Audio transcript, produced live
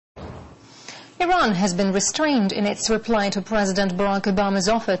Iran has been restrained in its reply to President Barack Obama's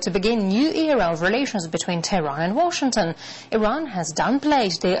offer to begin new era of relations between Tehran and Washington. Iran has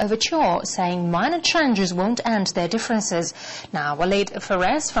downplayed the overture, saying minor changes won't end their differences. Now, Walid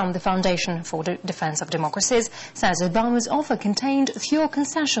Fares from the Foundation for the Defense of Democracies says Obama's offer contained fewer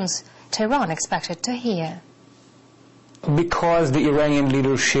concessions Tehran expected to hear. Because the Iranian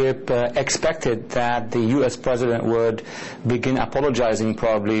leadership expected that the U.S. president would begin apologizing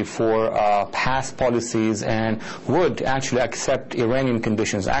probably for past policies and would actually accept Iranian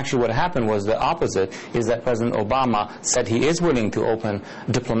conditions. Actually, what happened was the opposite, is that President Obama said he is willing to open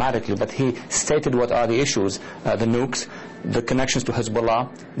diplomatically, but he stated what are the issues, the nukes, the connections to Hezbollah,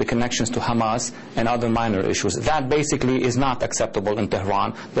 the connections to Hamas, and other minor issues. That basically is not acceptable in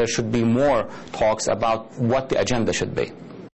Tehran. There should be more talks about what the agenda should be.